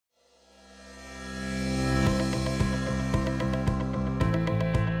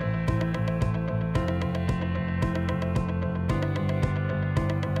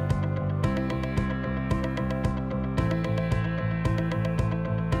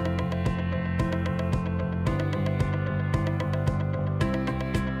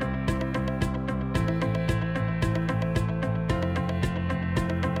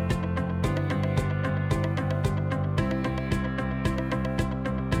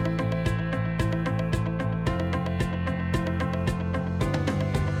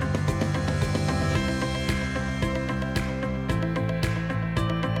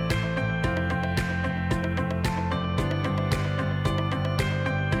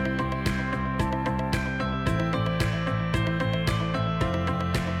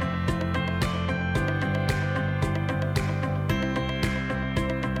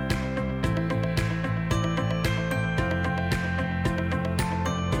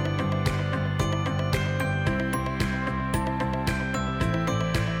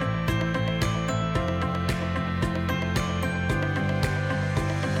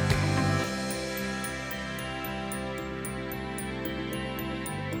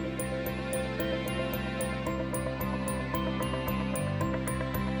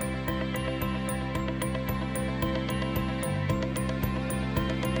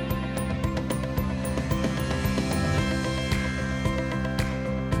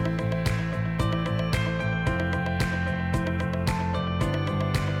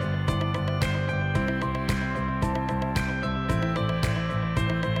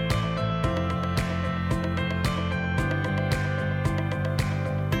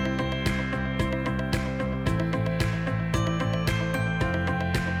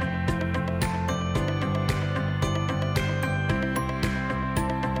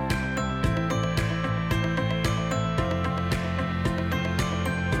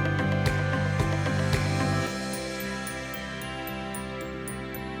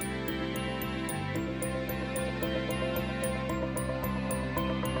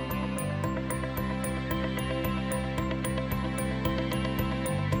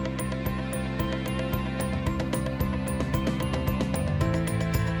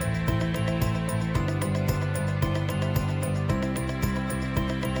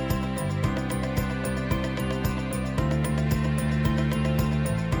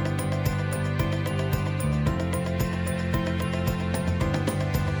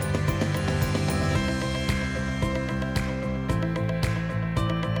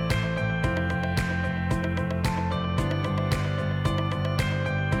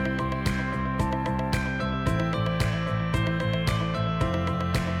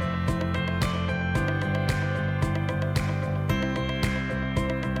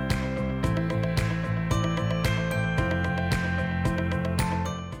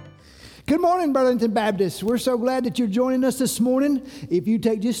Good morning, Burlington Baptist. We're so glad that you're joining us this morning. If you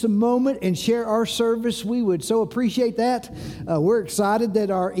take just a moment and share our service, we would so appreciate that. We're excited that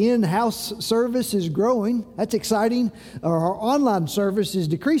our in-house service is growing. That's exciting. Our online service is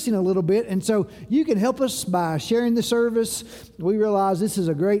decreasing a little bit, and so you can help us by sharing the service. We realize this is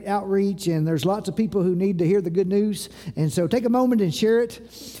a great outreach, and there's lots of people who need to hear the good news, and so take a moment and share it.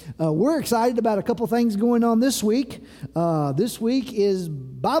 We're excited about a couple things going on this week. This week is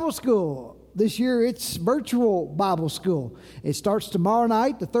Bible school. This year it's virtual Bible school. It starts tomorrow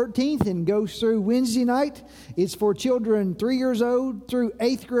night, the 13th, and goes through Wednesday night. It's for children 3 years old through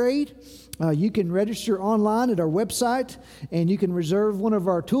 8th grade. You can register online at our website, and you can reserve one of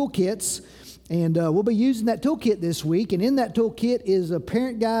our toolkits. And we'll be using that toolkit this week. And in that toolkit is a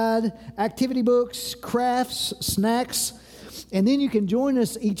parent guide, activity books, crafts, snacks. And then you can join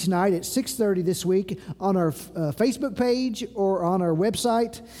us each night at 6:30 this week on our Facebook page or on our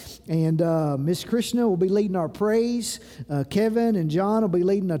website. And Miss Krishna will be leading our praise. Kevin and John will be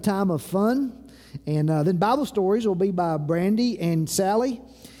leading a time of fun. And then Bible stories will be by Brandy and Sally.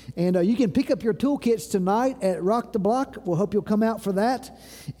 And you can pick up your toolkits tonight at Rock the Block. We'll hope you'll come out for that.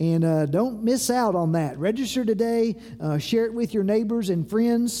 And don't miss out on that. Register today. Share it with your neighbors and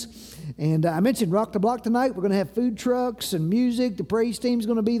friends. And I mentioned Rock the Block tonight. We're going to have food trucks and music. The praise team's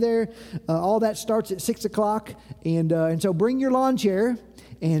going to be there. All that starts at 6 o'clock. And so bring your lawn chair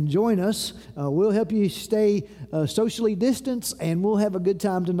and join us. We'll help you stay socially distanced, and we'll have a good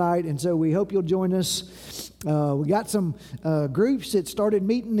time tonight. And so we hope you'll join us. We got some groups that started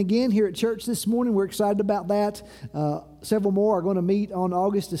meeting again here at church this morning. We're excited about that. Several more are going to meet on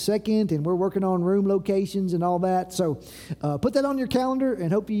August the 2nd, and we're working on room locations and all that. So put that on your calendar,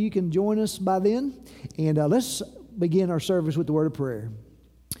 and hope you can join us by then. And let's begin our service with the word of prayer.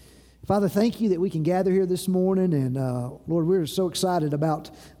 Father, thank you that we can gather here this morning, and Lord, we're so excited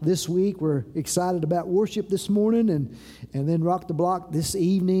about this week. We're excited about worship this morning, and then Rock the Block this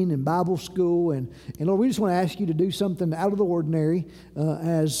evening, and Bible school, and Lord, we just want to ask you to do something out of the ordinary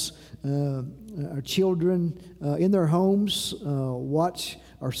as our children in their homes watch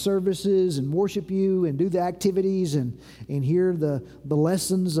our services and worship you and do the activities and hear the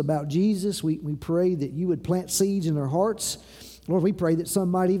lessons about Jesus. We pray that you would plant seeds in their hearts. Lord, we pray that some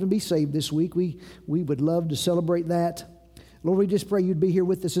might even be saved this week. We would love to celebrate that. Lord, we just pray you'd be here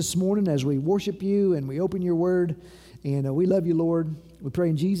with us this morning as we worship you and we open your word. And we love you, Lord. We pray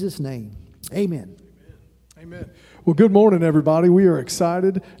in Jesus' name. Amen. Amen. Well, good morning, everybody. We are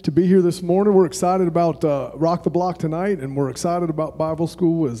excited to be here this morning. We're excited about Rock the Block tonight, and we're excited about Bible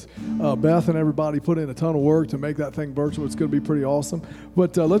school as Beth and everybody put in a ton of work to make that thing virtual. It's going to be pretty awesome.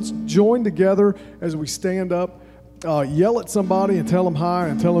 But let's join together as we stand up. Yell at somebody and tell them hi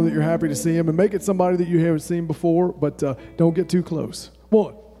and tell them that you're happy to see them, and make it somebody that you haven't seen before, but don't get too close.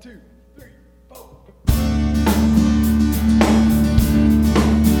 1, 2, 3, 4.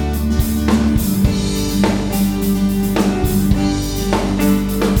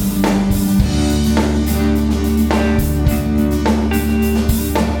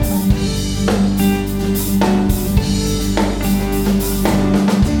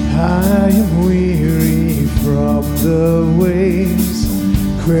 I am weary from the waves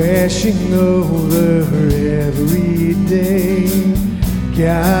crashing over every day.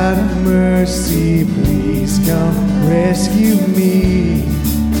 God of mercy, please come rescue me.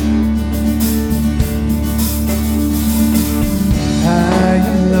 I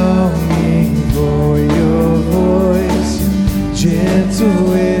am longing for your voice, gentle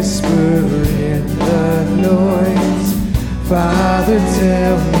whisper in the noise. Father,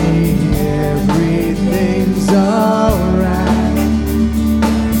 tell me everything's alright.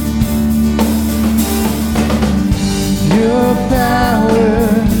 Your power,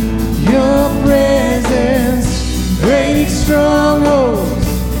 your presence, break strongholds,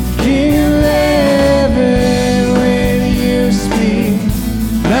 King of heaven. When you speak,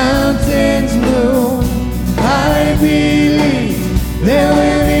 mountains move. I believe there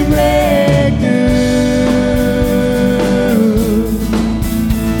will be breakthrough.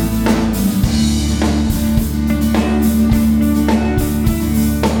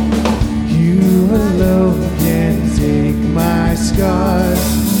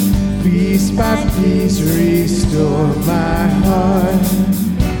 Piece by piece restore my heart.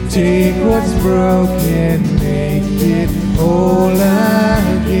 Take what's broken, make it whole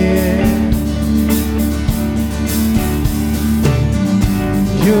again.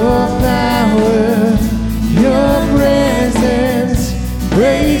 Your power, your presence,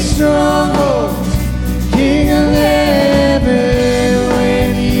 break strongholds, King of heaven. When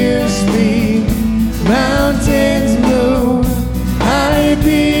you speak, mountains move. I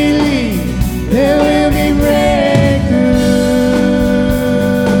believe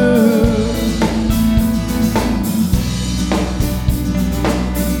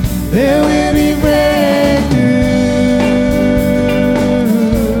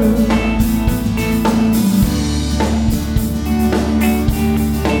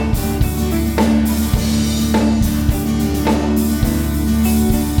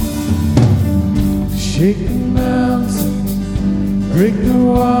the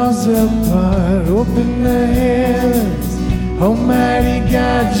walls apart, open the heavens. Almighty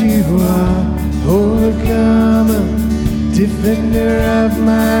God, you are overcomer, defender of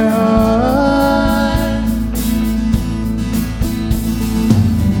my heart.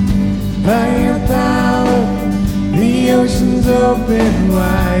 By your power, the oceans open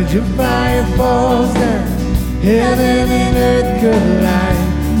wide. Your fire falls down, heaven and earth collide.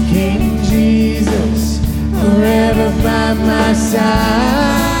 King Jesus, forever by my side.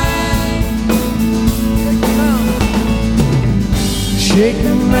 Shake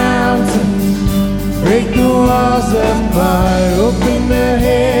the mountains, break the walls apart, open the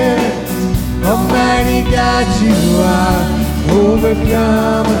heavens. Almighty God, you are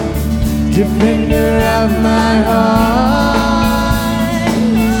overcomer, defender of my heart.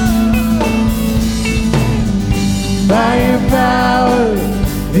 By your power,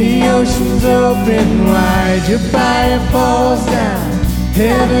 the oceans open wide. Your fire falls down,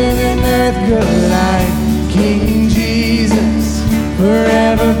 heaven and earth collide. King Jesus,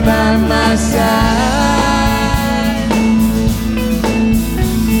 forever by my side.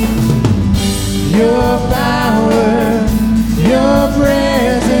 Your power, your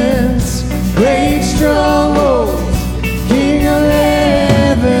presence, great strongholds, King of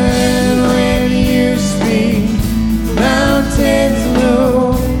heaven. When you speak, mountains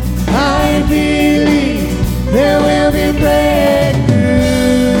move. I believe there will be breakthrough.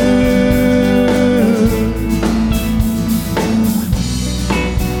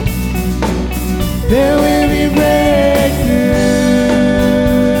 There will be breakthrough.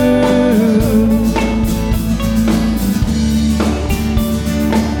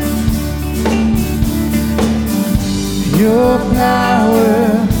 Your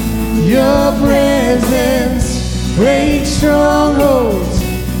power, your presence, break strongholds,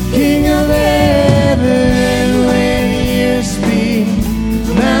 King of heaven. When you speak,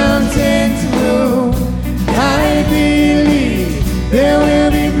 mountains move. I believe there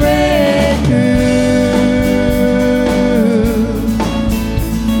will be breakthrough.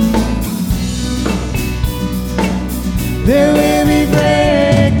 There will be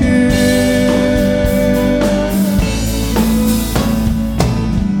breakthrough.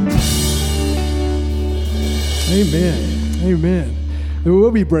 Amen. Amen. There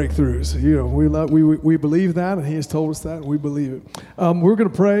will be breakthroughs. You know, we believe that, and He has told us that, and we believe it. We're going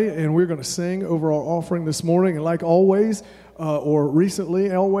to pray, and we're going to sing over our offering this morning. And like always, or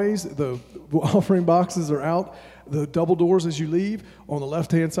recently always, the offering boxes are out. The double doors as you leave on the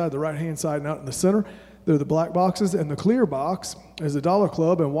left-hand side, the right-hand side, and out in the center. They're the black boxes, and the clear box is the Dollar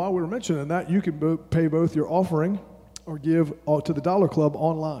Club. And while we were mentioning that, you can pay both your offering or give to the Dollar Club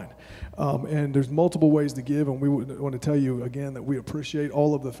online. And there's multiple ways to give, and we want to tell you again that we appreciate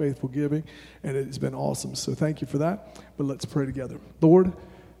all of the faithful giving, and it's been awesome. So thank you for that. But let's pray together. Lord,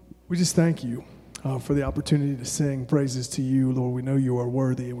 we just thank you for the opportunity to sing praises to you. Lord, we know you are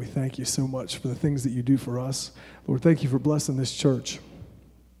worthy, and we thank you so much for the things that you do for us. Lord, thank you for blessing this church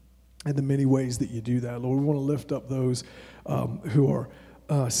and the many ways that you do that. Lord, we want to lift up those who are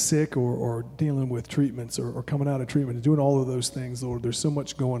sick or dealing with treatments or coming out of treatment and doing all of those things, Lord. There's so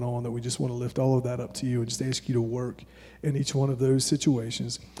much going on that we just want to lift all of that up to you and just ask you to work in each one of those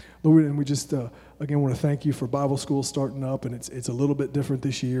situations. Lord, and we just, again, want to thank you for Bible school starting up, and it's a little bit different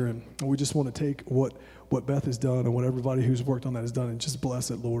this year, and we just want to take what Beth has done and what everybody who's worked on that has done and just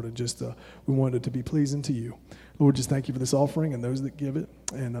bless it, Lord, and just we want it to be pleasing to you. Lord, just thank you for this offering and those that give it,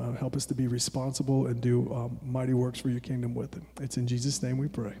 and help us to be responsible and do mighty works for your kingdom with it. It's in Jesus' name we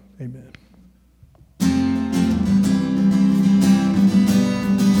pray. Amen.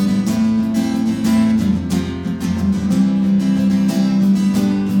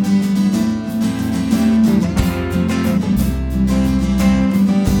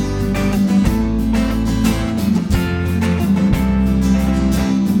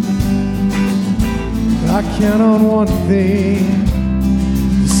 I count on one thing,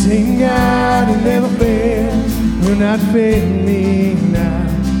 the same God who never fails will not fail me now.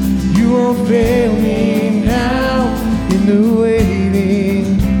 You won't fail me now in the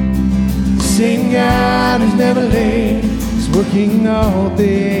waiting. The same God who's never late is working all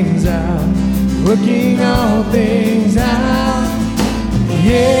things out, working all things out.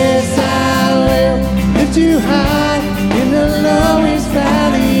 Yes, I will lift you high in the lowest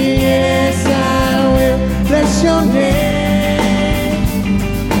valley. Yes, I will bless your name.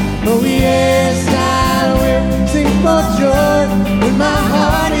 Oh yes, I will sing for joy when my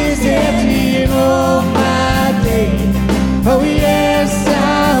heart is empty in all my days. Oh yes,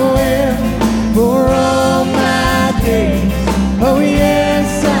 I will for all my days. Oh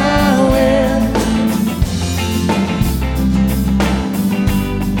yes, I will.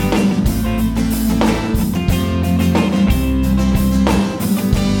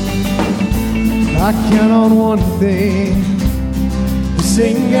 I count on one thing, the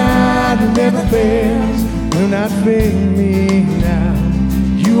same God who never fails will not fail me now.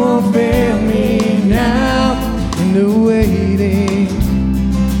 You won't fail me now in the waiting.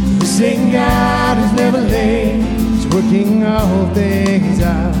 The same God who's never late is working all things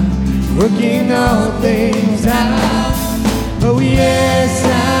out, working all things out. Oh yes,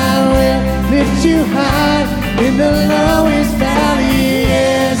 I will lift you high in the lowest valley.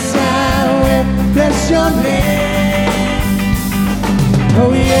 Yes, I will bless your name.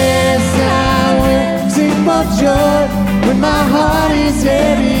 Oh yes, I will sing for joy when my heart is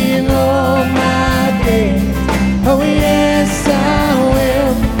heavy in all my days. Oh yes, I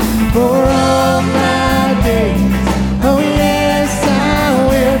will for all my days. Oh yes, I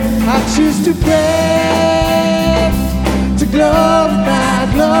will. I choose to pray, to glorify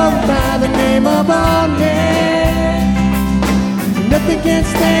the name of our name. Nothing can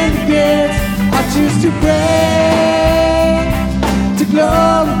stand against. I choose to pray, to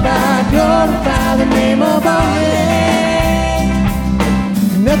glorify the name of our name.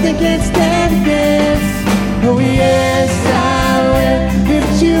 Nothing can stand against. Oh yes, I will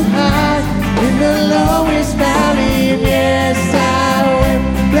lift you high in the lowest valley. Yes, I will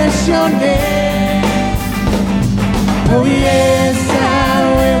bless your name. Oh yes,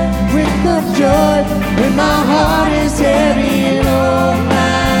 I will with the joy when my heart is heavy in all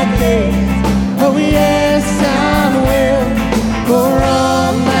my days. Oh yes, I will for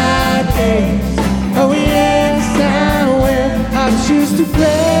all my days. Oh yes, I will. I choose to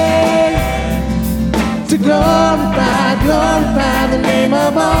pray, to glorify the name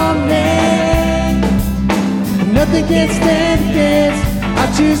of our name. Nothing can stand against.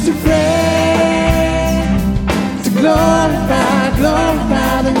 I choose to pray, to glorify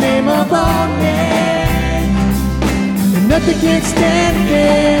the name of our name. Nothing can stand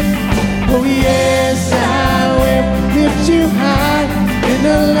against. Oh yes, I will lift you high in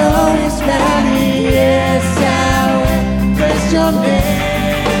the lowest valley. Yes, I will bless your name.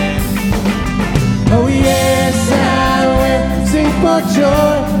 Oh yes, I will sing for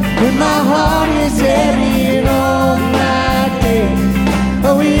joy when my heart is heavy in all my days.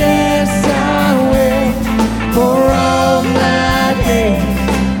 Oh yes, I will for all my days.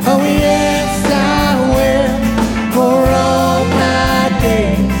 Oh yes, I will for all my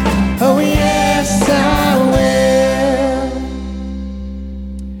days. Oh yes, I will.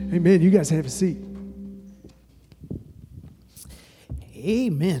 Amen. You guys have a seat.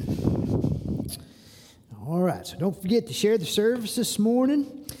 Amen. All right, so don't forget to share the service this morning.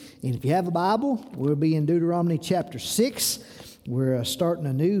 And if you have a Bible, we'll be in Deuteronomy chapter 6. We're starting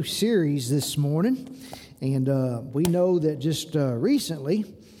a new series this morning. And we know that just recently,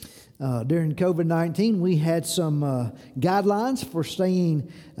 during COVID-19, we had some guidelines for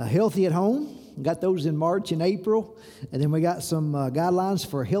staying healthy at home. We got those in March and April. And then we got some guidelines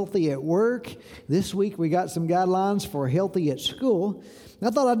for healthy at work. This week we got some guidelines for healthy at school. I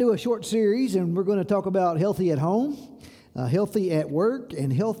thought I'd do a short series, and we're going to talk about healthy at home, healthy at work,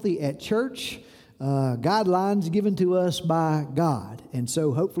 and healthy at church. Guidelines given to us by God. And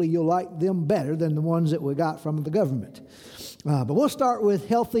so hopefully you'll like them better than the ones that we got from the government. But we'll start with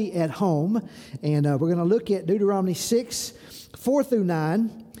healthy at home. And we're going to look at Deuteronomy 6, 4 through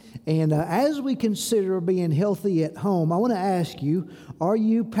 9. And as we consider being healthy at home, I want to ask you, are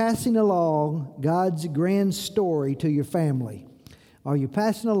you passing along God's grand story to your family? Are you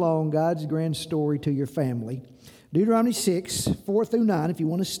passing along God's grand story to your family? Deuteronomy 6, 4 through 9, if you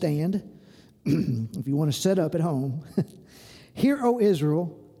want to stand, if you want to set up at home. Hear, O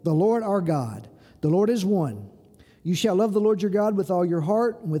Israel, the Lord our God, the Lord is one. You shall love the Lord your God with all your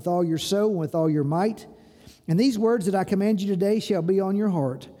heart, and with all your soul, and with all your might. And these words that I command you today shall be on your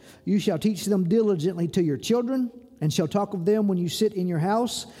heart. You shall teach them diligently to your children, and shall talk of them when you sit in your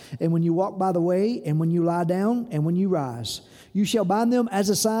house, and when you walk by the way, and when you lie down, and when you rise. You shall bind them as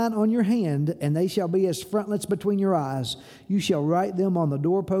a sign on your hand, and they shall be as frontlets between your eyes. You shall write them on the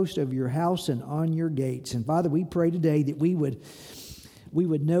doorpost of your house and on your gates. And Father, we pray today that we would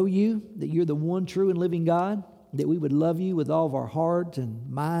know you, that you're the one true and living God, that we would love you with all of our heart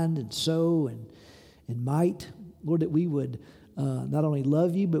and mind and soul and might. Lord, that we would not only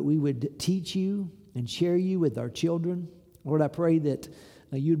love you, but we would teach you and share you with our children. Lord, I pray that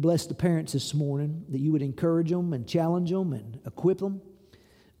you'd bless the parents this morning, that you would encourage them and challenge them and equip them.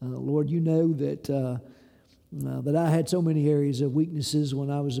 Lord, you know that I had so many areas of weaknesses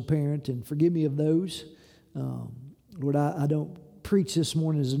when I was a parent, and forgive me of those. Lord, I don't preach this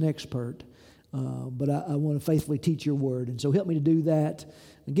morning as an expert, but I want to faithfully teach your word. And so help me to do that,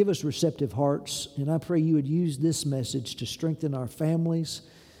 and give us receptive hearts. And I pray you would use this message to strengthen our families,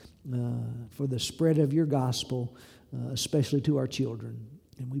 for the spread of your gospel, especially to our children.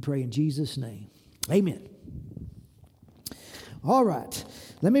 And we pray in Jesus' name. Amen. All right.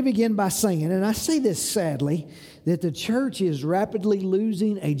 Let me begin by saying, and I say this sadly, that the church is rapidly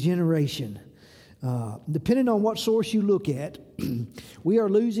losing a generation. Depending on what source you look at, we are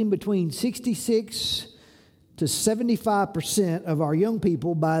losing between 66 to 75% of our young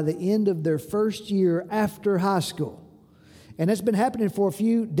people by the end of their first year after high school. And that's been happening for a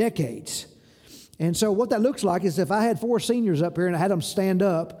few decades. And so what that looks like is if I had 4 seniors up here and I had them stand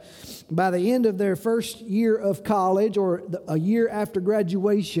up, by the end of their first year of college or a year after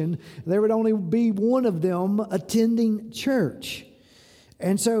graduation, there would only be one of them attending church.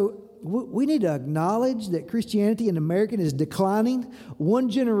 And so we need to acknowledge that Christianity in America is declining one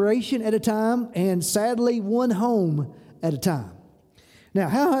generation at a time and sadly one home at a time. Now,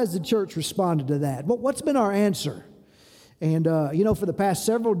 how has the church responded to that? What's been our answer? And, for the past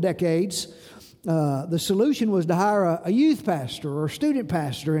several decades, the solution was to hire a youth pastor or student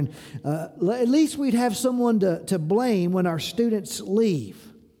pastor, and at least we'd have someone to blame when our students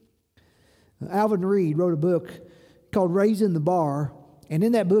leave. Alvin Reed wrote a book called Raising the Bar, and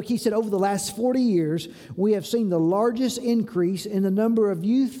in that book he said over the last 40 years we have seen the largest increase in the number of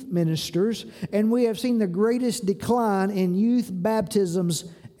youth ministers, and we have seen the greatest decline in youth baptisms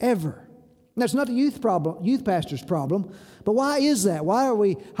ever. That's not the youth pastor's problem, but why is that? Why are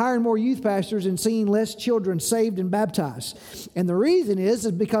we hiring more youth pastors and seeing less children saved and baptized? And the reason is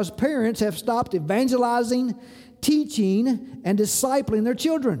because parents have stopped evangelizing, teaching, and discipling their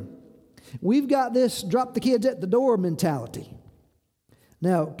children. We've got this drop the kids at the door mentality.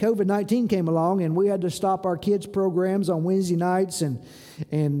 Now, COVID-19 came along, and we had to stop our kids' programs on Wednesday nights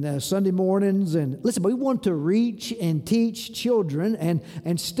and Sunday mornings. And listen, we want to reach and teach children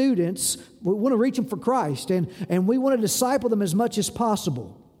and students. We want to reach them for Christ, and we want to disciple them as much as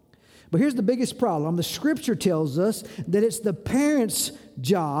possible. But here's the biggest problem. The Scripture tells us that it's the parents'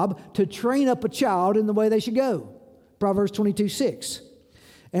 job to train up a child in the way they should go. Proverbs 22:6.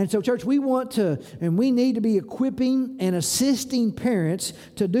 And so, church, we want to, and we need to be equipping and assisting parents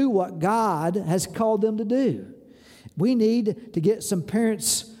to do what God has called them to do. We need to get some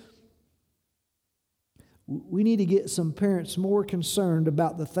parents more concerned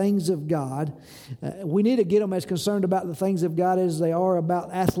about the things of God. We need to get them as concerned about the things of God as they are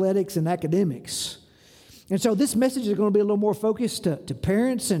about athletics and academics. And so this message is going to be a little more focused to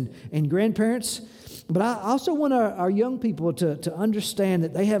parents and grandparents. But I also want our young people to understand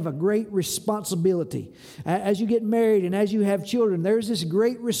that they have a great responsibility. As you get married and as you have children, there's this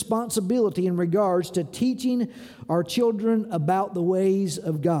great responsibility in regards to teaching our children about the ways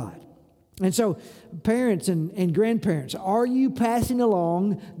of God. And so, parents and grandparents, are you passing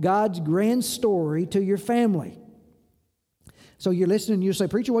along God's grand story to your family? So you're listening and you say,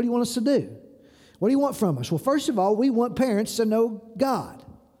 "Preacher, what do you want us to do? What do you want from us?" Well, first of all, we want parents to know God.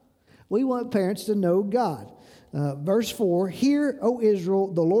 We want parents to know God. Verse 4, "Hear, O Israel,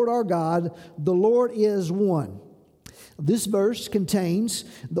 the Lord our God, the Lord is one." This verse contains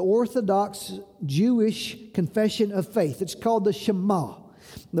the Orthodox Jewish confession of faith. It's called the Shema.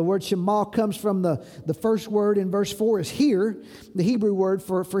 The word Shema comes from the first word in verse 4 is hear. The Hebrew word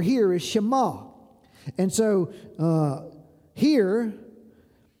for hear is Shema. And so, hear,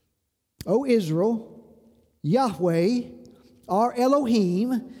 O Israel, Yahweh, our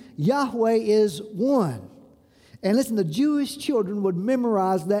Elohim, Yahweh is one. And listen, the Jewish children would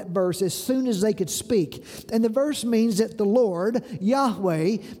memorize that verse as soon as they could speak. And the verse means that the Lord,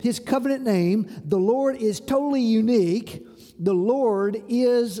 Yahweh, His covenant name, the Lord is totally unique. The Lord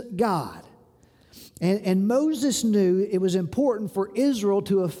is God. And Moses knew it was important for Israel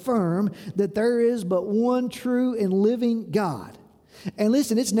to affirm that there is but one true and living God. And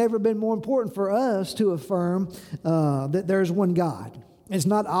listen, it's never been more important for us to affirm that there's one God. It's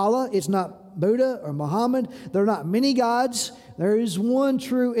not Allah, it's not Buddha or Muhammad. There are not many gods. There is one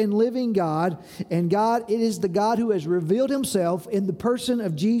true and living God. And God, it is the God who has revealed Himself in the person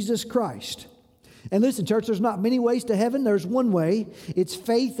of Jesus Christ. And listen, church, there's not many ways to heaven. There's one way. It's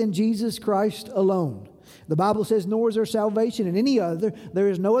faith in Jesus Christ alone. The Bible says, "Nor is there salvation in any other. There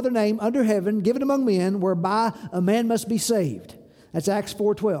is no other name under heaven given among men whereby a man must be saved." That's Acts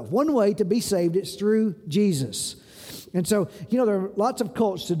 4:12. One way to be saved is through Jesus. And so, there are lots of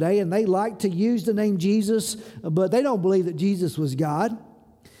cults today, and they like to use the name Jesus, but they don't believe that Jesus was God.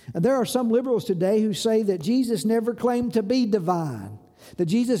 And there are some liberals today who say that Jesus never claimed to be divine, that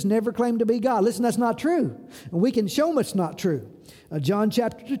Jesus never claimed to be God. Listen, that's not true. And we can show them it's not true. John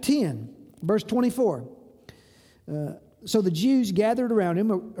chapter 10, verse 24. So the Jews gathered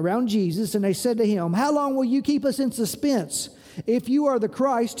around Jesus, and they said to Him, "How long will you keep us in suspense? If you are the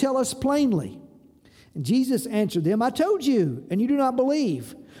Christ, tell us plainly." And Jesus answered them, "I told you, and you do not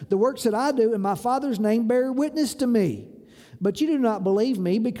believe. The works that I do in my Father's name bear witness to me. But you do not believe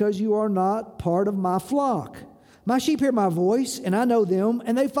me because you are not part of my flock. My sheep hear my voice, and I know them,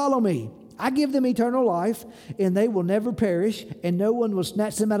 and they follow me. I give them eternal life, and they will never perish, and no one will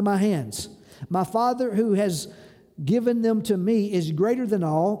snatch them out of my hands. My Father who has given them to me is greater than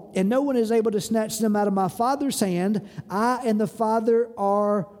all, and no one is able to snatch them out of my Father's hand. I and the Father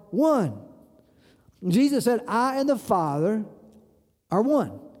are one." Jesus said, "I and the Father are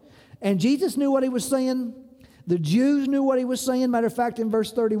one." And Jesus knew what he was saying. The Jews knew what he was saying. Matter of fact, in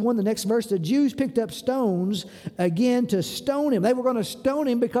verse 31, the next verse, the Jews picked up stones again to stone him. They were going to stone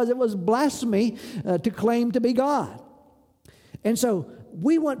him because it was blasphemy to claim to be God. And so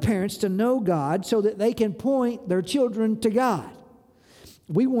we want parents to know God so that they can point their children to God.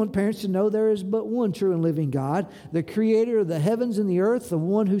 We want parents to know there is but one true and living God, the creator of the heavens and the earth, the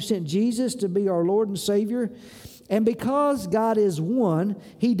one who sent Jesus to be our Lord and Savior. And because God is one,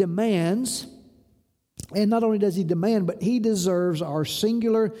 he demands, and not only does he demand, but he deserves our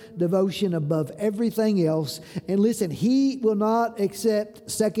singular devotion above everything else. And listen, he will not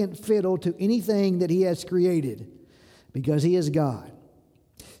accept second fiddle to anything that he has created because he is God.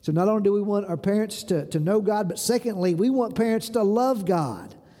 So not only do we want our parents to know God, but secondly, we want parents to love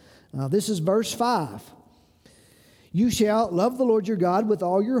God. This is verse 5. "You shall love the Lord your God with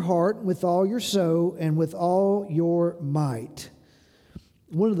all your heart, with all your soul, and with all your might."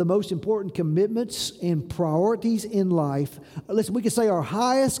 One of the most important commitments and priorities in life, listen, we could say our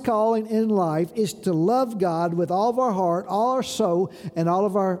highest calling in life is to love God with all of our heart, all our soul, and all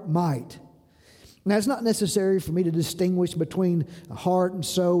of our might. Now, it's not necessary for me to distinguish between heart and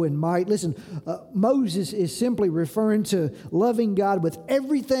soul and might. Listen, Moses is simply referring to loving God with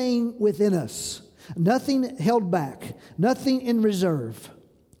everything within us. Nothing held back, nothing in reserve.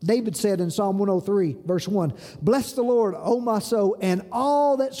 David said in Psalm 103, verse 1, "Bless the Lord, O my soul, and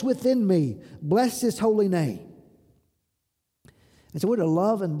all that's within me. Bless his holy name." And so we're to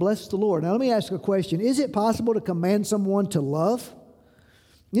love and bless the Lord. Now, let me ask a question. Is it possible to command someone to love?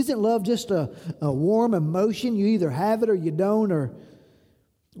 Isn't love just a warm emotion? You either have it or you don't. Or,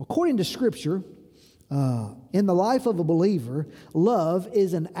 according to Scripture, in the life of a believer, love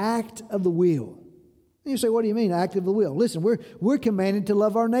is an act of the will. You say, "What do you mean, act of the will?" Listen, we're commanded to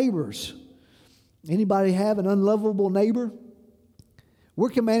love our neighbors. Anybody have an unlovable neighbor?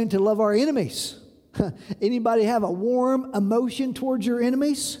 We're commanded to love our enemies. Anybody have a warm emotion towards your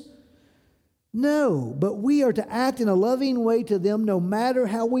enemies? No, but we are to act in a loving way to them no matter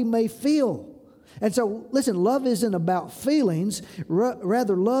how we may feel. And so, listen, love isn't about feelings.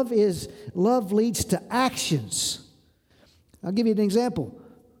 Rather, love leads to actions. I'll give you an example.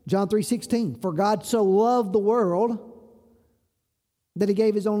 John 3:16, "For God so loved the world that he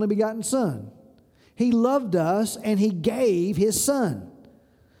gave his only begotten Son." He loved us and he gave his Son.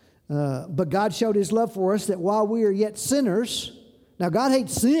 But God showed his love for us that while we are yet sinners, now God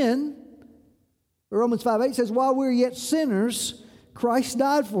hates sin. Romans 5:8 says, while we're yet sinners, Christ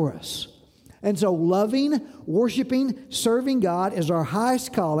died for us. And so loving, worshiping, serving God is our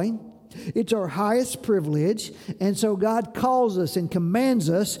highest calling. It's our highest privilege. And so God calls us and commands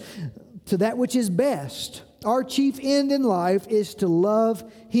us to that which is best. Our chief end in life is to love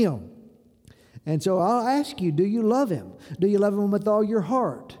him. And so I'll ask you, do you love him? Do you love him with all your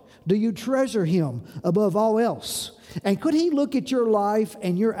heart? Do you treasure him above all else? And could he look at your life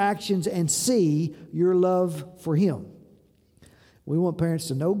and your actions and see your love for him? We want parents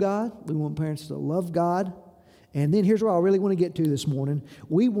to know God. We want parents to love God. And then here's what I really want to get to this morning.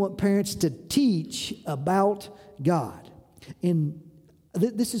 We want parents to teach about God. And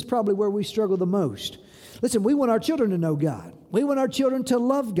this is probably where we struggle the most. Listen, we want our children to know God. We want our children to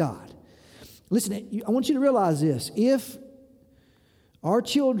love God. Listen, I want you to realize this. If our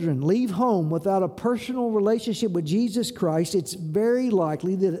children leave home without a personal relationship with Jesus Christ, it's very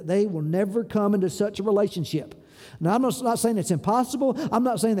likely that they will never come into such a relationship. Now, I'm not saying it's impossible. I'm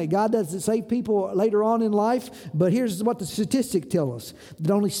not saying that God doesn't save people later on in life, but here's what the statistics tell us,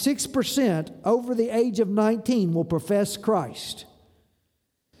 that only 6% over the age of 19 will profess Christ.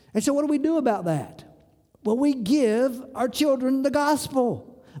 And so what do we do about that? Well, we give our children the gospel.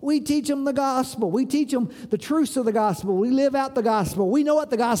 We teach them the gospel. We teach them the truths of the gospel. We live out the gospel. We know what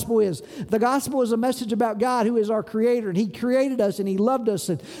the gospel is. The gospel is a message about God who is our creator, and he created us and he loved us,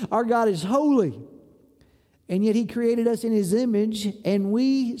 and our God is holy. And yet he created us in his image, and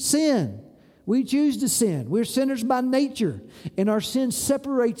we sin. We choose to sin. We're sinners by nature, and our sin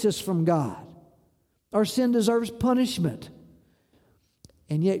separates us from God. Our sin deserves punishment.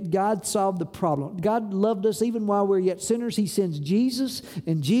 And yet God solved the problem. God loved us even while we were yet sinners. He sends Jesus,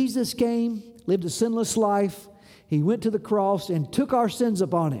 and Jesus came, lived a sinless life. He went to the cross and took our sins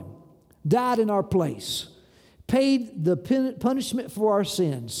upon him, died in our place, paid the punishment for our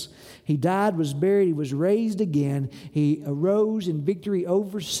sins. He died, was buried, he was raised again. He arose in victory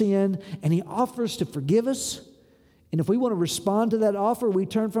over sin, and he offers to forgive us. And if we want to respond to that offer, we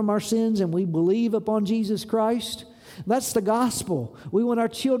turn from our sins and we believe upon Jesus Christ. That's the gospel. We want our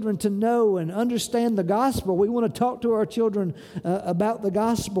children to know and understand the gospel. We want to talk to our children about the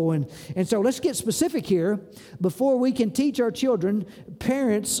gospel. And so let's get specific here. Before we can teach our children,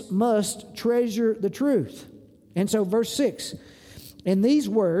 parents must treasure the truth. And so verse 6, and these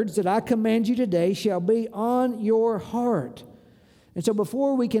words that I command you today shall be on your heart. And so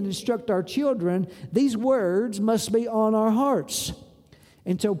before we can instruct our children, these words must be on our hearts.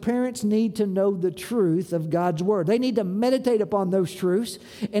 And so parents need to know the truth of God's Word. They need to meditate upon those truths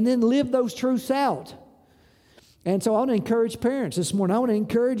and then live those truths out. And so I want to encourage parents this morning. I want to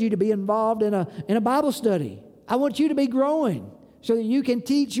encourage you to be involved in a Bible study. I want you to be growing so that you can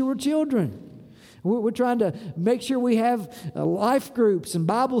teach your children. We're trying to make sure we have life groups and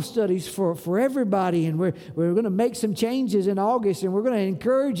Bible studies for everybody. And we're going to make some changes in August. And we're going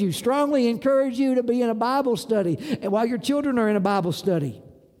to strongly encourage you to be in a Bible study and while your children are in a Bible study.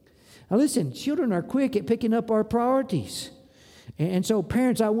 Now listen, children are quick at picking up our priorities. And so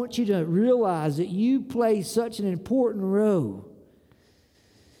parents, I want you to realize that you play such an important role.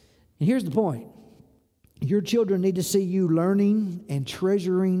 And here's the point. Your children need to see you learning and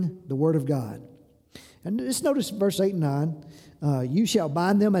treasuring the Word of God. And just notice verse 8 and 9. You shall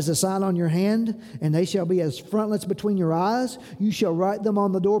bind them as a sign on your hand, and they shall be as frontlets between your eyes. You shall write them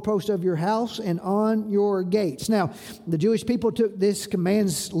on the doorpost of your house and on your gates. Now, the Jewish people took these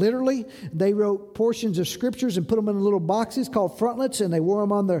commands literally. They wrote portions of scriptures and put them in little boxes called frontlets, and they wore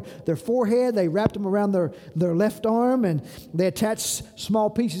them on their forehead. They wrapped them around their left arm, and they attached small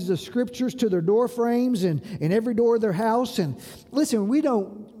pieces of scriptures to their door frames and in every door of their house. And listen,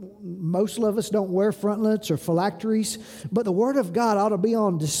 most of us don't wear frontlets or phylacteries, but the Word of God ought to be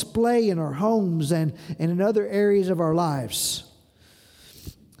on display in our homes and in other areas of our lives.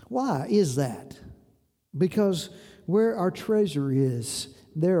 Why is that? Because where our treasure is,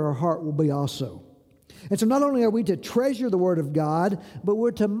 there our heart will be also. And so not only are we to treasure the Word of God, but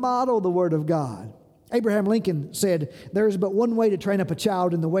we're to model the Word of God. Abraham Lincoln said, there is but one way to train up a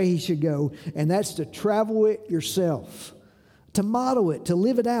child in the way he should go, and that's to travel it yourself. To model it, to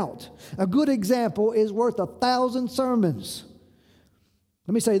live it out. A good example is worth 1,000 sermons.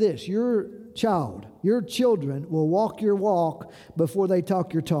 Let me say this, your children will walk your walk before they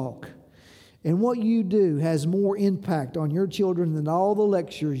talk your talk. And what you do has more impact on your children than all the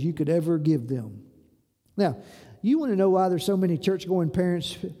lectures you could ever give them. Now, you want to know why there's so many church-going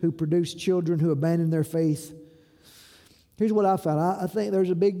parents who produce children who abandon their faith? Here's what I found. I think there's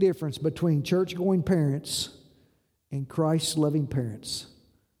a big difference between church-going parents and Christ-loving parents.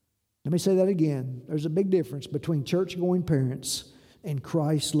 Let me say that again. There's a big difference between church-going parents and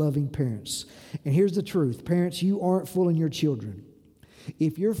Christ-loving parents. And here's the truth. Parents, you aren't fooling your children.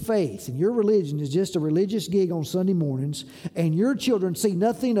 If your faith and your religion is just a religious gig on Sunday mornings and your children see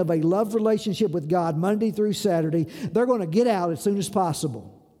nothing of a love relationship with God Monday through Saturday, they're going to get out as soon as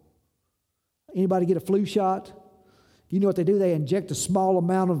possible. Anybody get a flu shot? You know what they do? They inject a small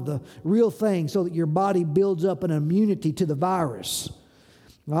amount of the real thing so that your body builds up an immunity to the virus.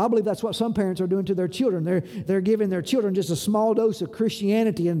 Well, I believe that's what some parents are doing to their children. They're giving their children just a small dose of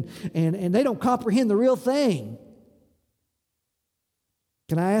Christianity and they don't comprehend the real thing.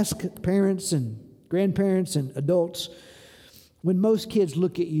 Can I ask parents and grandparents and adults, when most kids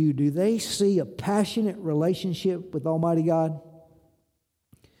look at you, do they see a passionate relationship with Almighty God?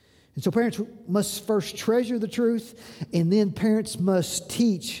 And so parents must first treasure the truth, and then parents must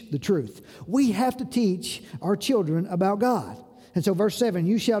teach the truth. We have to teach our children about God. And so verse 7,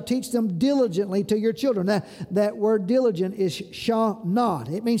 you shall teach them diligently to your children. That word diligent is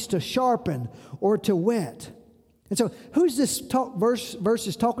shanad. It means to sharpen or to whet. And so who's this verse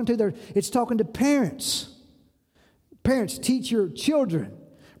is talking to? It's talking to parents. Parents, teach your children.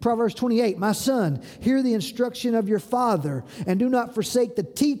 Proverbs 28, my son, hear the instruction of your father, and do not forsake the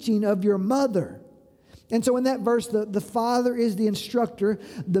teaching of your mother. And so in that verse, the father is the instructor,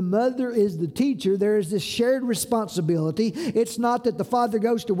 the mother is the teacher. There is this shared responsibility. It's not that the father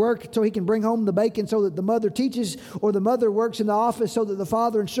goes to work so he can bring home the bacon so that the mother teaches, or the mother works in the office so that the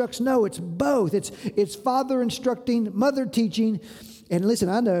father instructs. No, it's both. It's father instructing, mother teaching. And listen,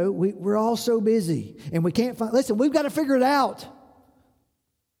 I know we're all so busy and we can't find, listen, we've got to figure it out.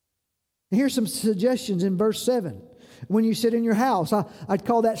 And here's some suggestions in verse 7. when you sit in your house. I'd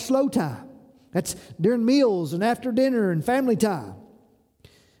call that slow time. That's during meals and after dinner and family time.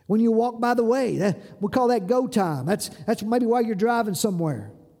 When you walk by the way, we call that go time. That's maybe while you're driving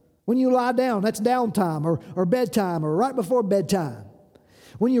somewhere. When you lie down, that's downtime or bedtime or right before bedtime.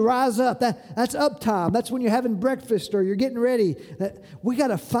 When you rise up, that's up time. That's when you're having breakfast or you're getting ready. We got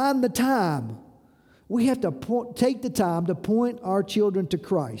to find the time. We have to take the time to point our children to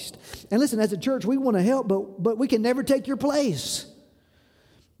Christ. And listen, as a church, we want to help, but we can never take your place.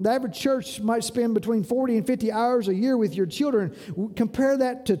 The average church might spend between 40 and 50 hours a year with your children. Compare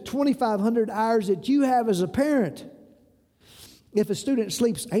that to 2,500 hours that you have as a parent. If a student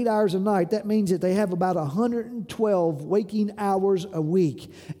sleeps 8 hours a night, that means that they have about 112 waking hours a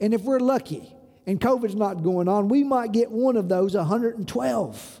week. And if we're lucky and COVID's not going on, we might get one of those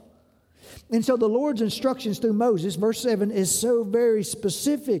 112. And so the Lord's instructions through Moses, verse 7, is so very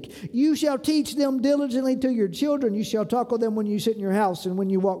specific. You shall teach them diligently to your children. You shall talk with them when you sit in your house and when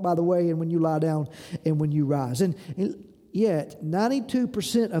you walk by the way and when you lie down and when you rise. And yet,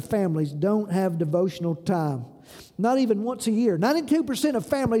 92% of families don't have devotional time. Not even once a year. 92% of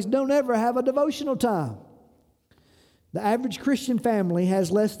families don't ever have a devotional time. The average Christian family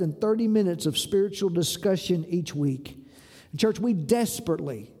has less than 30 minutes of spiritual discussion each week. In church, we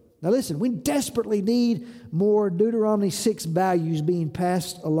desperately need more Deuteronomy 6 values being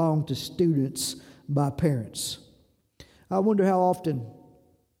passed along to students by parents. I wonder how often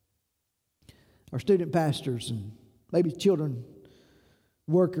our student pastors and maybe children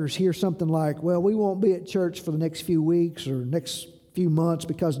workers hear something like, well, we won't be at church for the next few weeks or next few months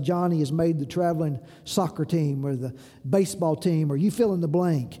because Johnny has made the traveling soccer team or the baseball team, or you fill in the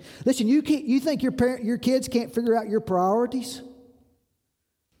blank. Listen, you think your kids can't figure out your priorities?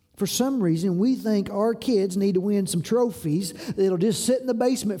 For some reason, we think our kids need to win some trophies that'll just sit in the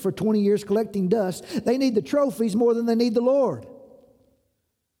basement for 20 years collecting dust. They need the trophies more than they need the Lord.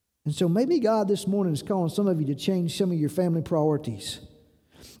 And so maybe God this morning is calling some of you to change some of your family priorities.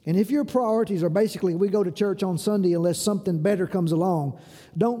 And if your priorities are basically, we go to church on Sunday unless something better comes along,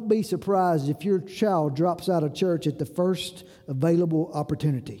 don't be surprised if your child drops out of church at the first available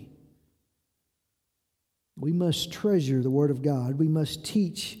opportunity. We must treasure the Word of God. We must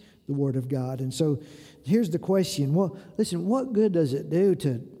teach the Word of God. And so here's the question. Well, listen, what good does it do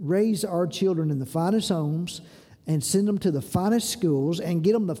to raise our children in the finest homes and send them to the finest schools and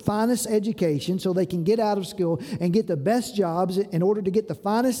get them the finest education so they can get out of school and get the best jobs in order to get the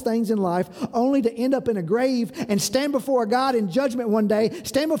finest things in life, only to end up in a grave and stand before God in judgment one day,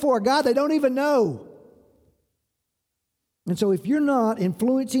 stand before a God they don't even know? And so if you're not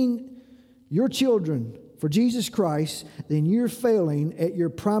influencing your children for Jesus Christ, then you're failing at your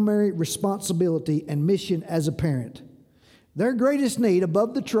primary responsibility and mission as a parent. Their greatest need,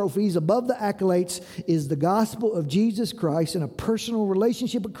 above the trophies, above the accolades, is the gospel of Jesus Christ and a personal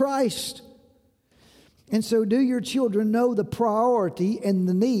relationship with Christ. And so do your children know the priority and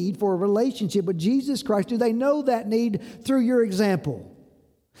the need for a relationship with Jesus Christ? Do they know that need through your example?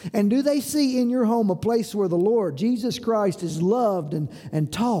 And do they see in your home a place where the Lord, Jesus Christ, is loved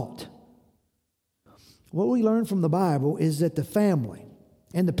and taught? What we learn from the Bible is that the family,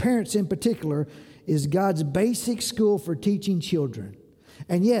 and the parents in particular, is God's basic school for teaching children.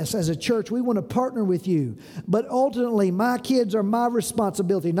 And yes, as a church, we want to partner with you. But ultimately, my kids are my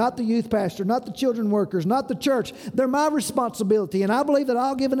responsibility, not the youth pastor, not the children workers, not the church. They're my responsibility. And I believe that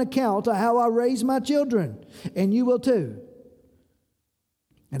I'll give an account of how I raise my children. And you will too.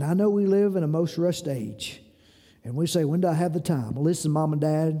 And I know we live in a most rushed age. And we say, when do I have the time? Well, listen, Mom and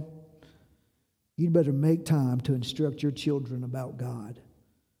Dad, you'd better make time to instruct your children about God.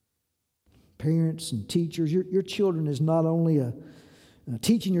 Parents and teachers, your children is not only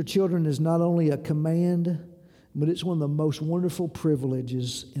teaching your children is not only a command, but it's one of the most wonderful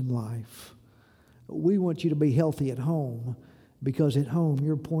privileges in life. We want you to be healthy at home because at home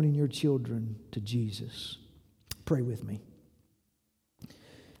you're pointing your children to Jesus. Pray with me.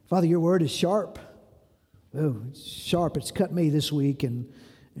 Father, your word is sharp. Oh, it's sharp. It's cut me this week. And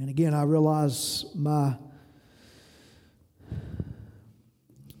again, I realize my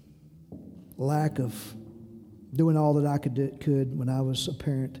lack of doing all that I could when I was a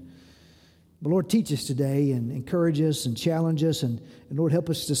parent. But Lord, teach us today and encourage us and challenge us. And Lord, help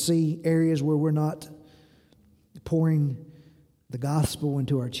us to see areas where we're not pouring the gospel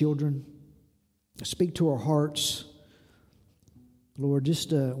into our children. Speak to our hearts. Lord,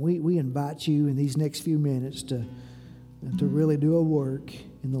 just we invite you in these next few minutes to really do a work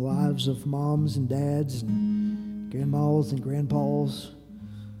in the lives of moms and dads and grandmas and grandpas.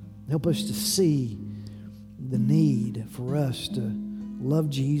 Help us to see the need for us to love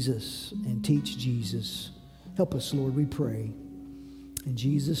Jesus and teach Jesus Help us, Lord, we pray. In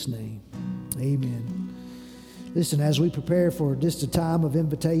Jesus' name, amen. Listen, as we prepare for just a time of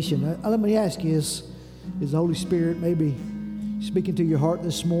invitation, let me ask you, is the Holy Spirit maybe speaking to your heart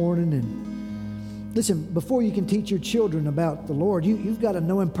this morning? And listen, before you can teach your children about the Lord, you've got to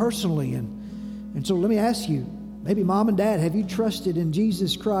know Him personally. And so let me ask you, maybe mom and dad, have you trusted in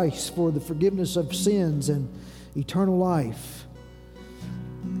Jesus Christ for the forgiveness of sins and eternal life?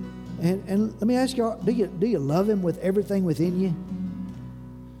 And let me ask you, do you love Him with everything within you?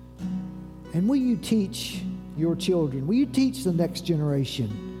 And will you teach your children, will you teach the next generation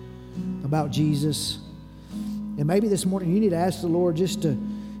about Jesus? And maybe this morning you need to ask the Lord just to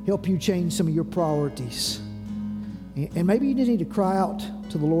help you change some of your priorities. And maybe you just need to cry out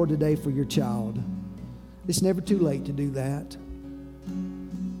to the Lord today for your child. It's never too late to do that.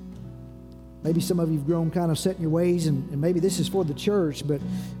 Maybe some of you have grown kind of set in your ways, and maybe this is for the church, but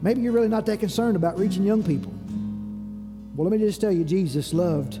maybe you're really not that concerned about reaching young people. Well, let me just tell you, Jesus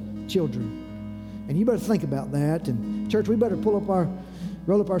loved children. And you better think about that. And church, we better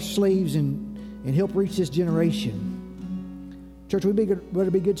roll up our sleeves and help reach this generation. Church, we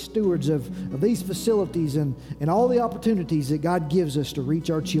better be good stewards of these facilities and all the opportunities that God gives us to reach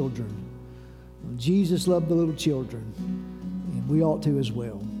our children. Jesus loved the little children, and we ought to as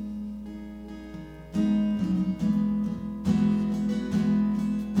well.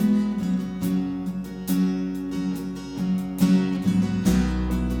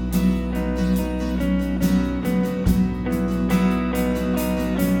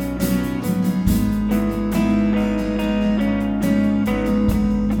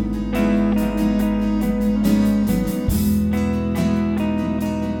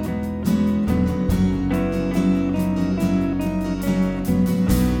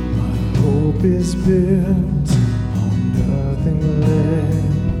 Is built on nothing less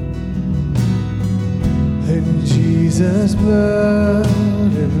than Jesus' blood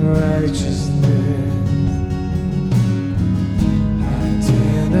and righteousness. I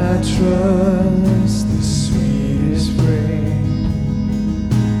dare not trust the sweetest frame,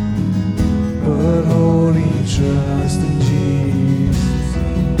 but wholly trust in Jesus.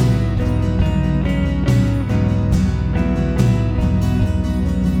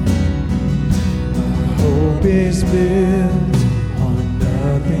 Is built on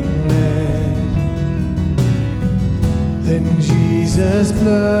nothing less than Jesus'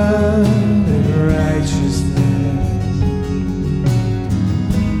 blood and righteousness.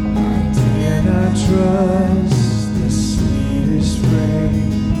 I dare not trust the sweetest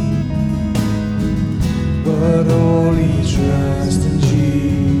frame, but only trust in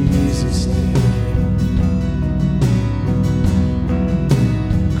Jesus' name.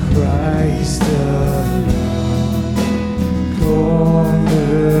 Christ alone,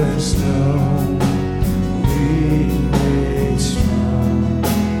 cornerstone, we made strong,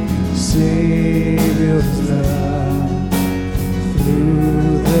 Savior's love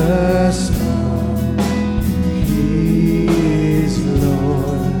through the storm. He is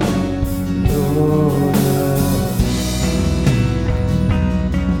Lord, Lord of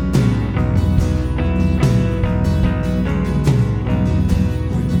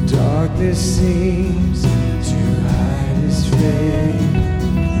when darkness seems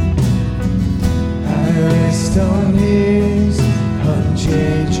I rest on His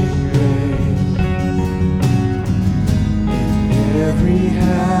unchanging grace. In every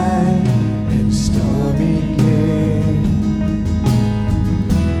high and stormy gale,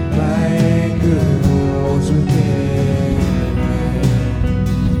 my anchor holds within me.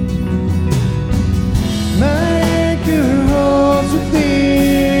 My anchor holds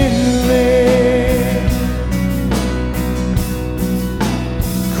within me.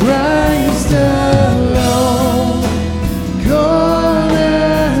 Christ alone,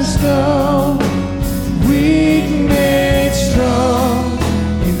 cornerstone, weak made strong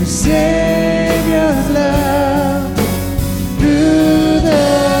in the Savior's love through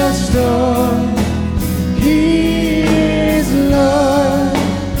the storm. He is Lord,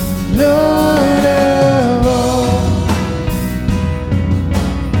 Lord of all.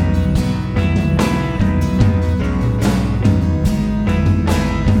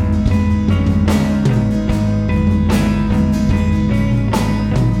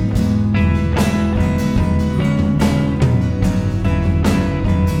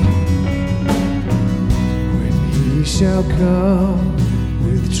 Shall come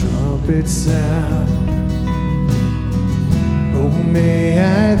with trumpet sound. Oh, may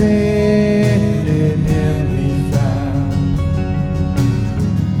I then in Him be found,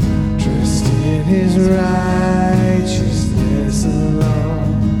 dressed in His righteousness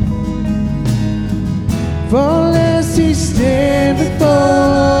alone. For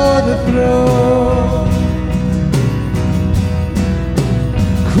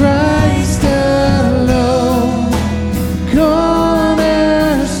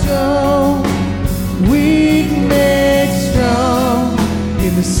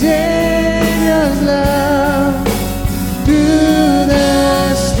the Savior's love through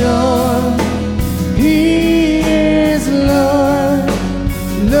the storm. He is Lord,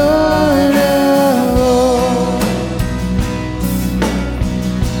 Lord of all.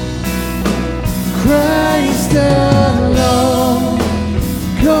 Christ alone,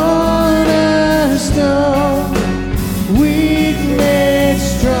 cornerstone, weak made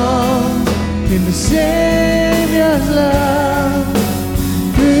strong in the Savior's love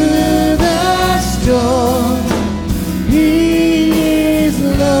through the storm. He is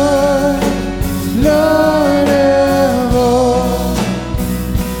Lord, Lord of all.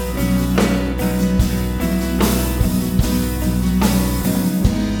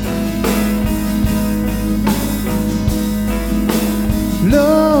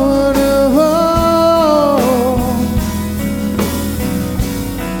 Lord of all.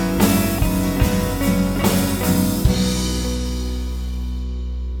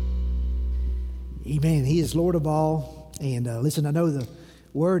 Amen. He is Lord of all. And listen, I know the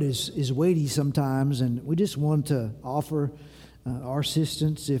word is weighty sometimes, and we just want to offer our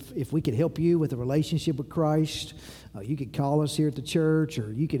assistance. If we could help you with a relationship with Christ, you could call us here at the church,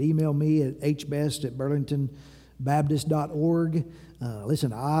 or you could email me at hbest@burlingtonbaptist.org.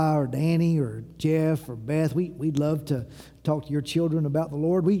 Listen, I or Danny or Jeff or Beth, we'd love to talk to your children about the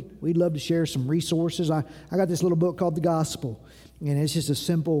Lord. We'd love to share some resources. I got this little book called The Gospel, and it's just a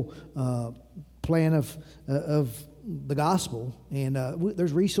simple plan of the gospel, and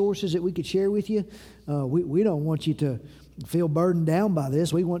there's resources that we could share with you. We don't want you to feel burdened down by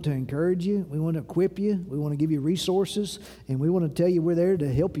this. We want to encourage you. We want to equip you. We want to give you resources, and we want to tell you we're there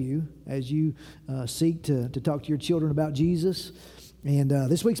to help you as you seek to talk to your children about Jesus. And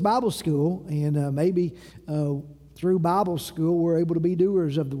this week's Bible school, and maybe through Bible school, we're able to be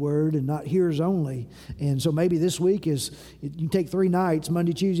doers of the word and not hearers only. And so maybe this week you can take 3 nights,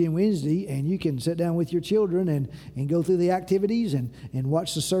 Monday, Tuesday, and Wednesday, and you can sit down with your children and go through the activities and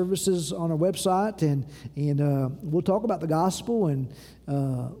watch the services on our website. And we'll talk about the gospel, and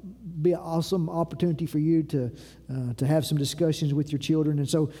be an awesome opportunity for you to have some discussions with your children. And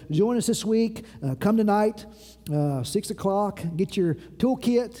so join us this week. Come tonight, 6 o'clock. Get your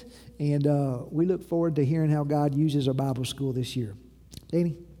toolkit. And we look forward to hearing how God uses our Bible school this year.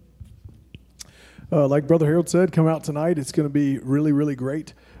 Danny? Like Brother Harold said, come out tonight. It's going to be really, really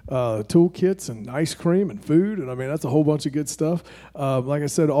great. Toolkits and ice cream and food. And I mean, that's a whole bunch of good stuff. Like I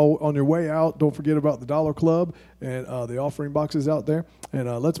said, all on your way out, don't forget about the Dollar Club and the offering boxes out there. And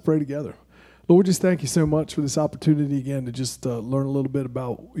let's pray together. Lord, just thank you so much for this opportunity again to just learn a little bit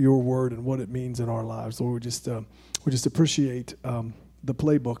about your word and what it means in our lives. Lord, we just appreciate the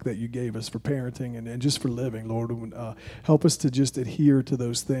playbook that you gave us for parenting and just for living, Lord. Help us to just adhere to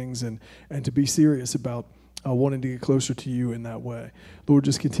those things and to be serious about wanting to get closer to you in that way. Lord,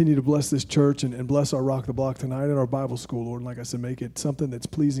 just continue to bless this church and bless our Rock the Block tonight and our Bible school, Lord. And like I said, make it something that's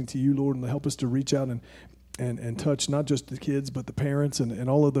pleasing to you, Lord, and help us to reach out and touch not just the kids, but the parents and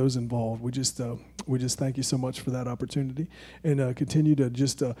all of those involved. We just thank you so much for that opportunity, and continue to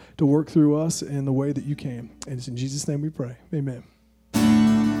just to work through us in the way that you can. And it's in Jesus' name we pray. Amen.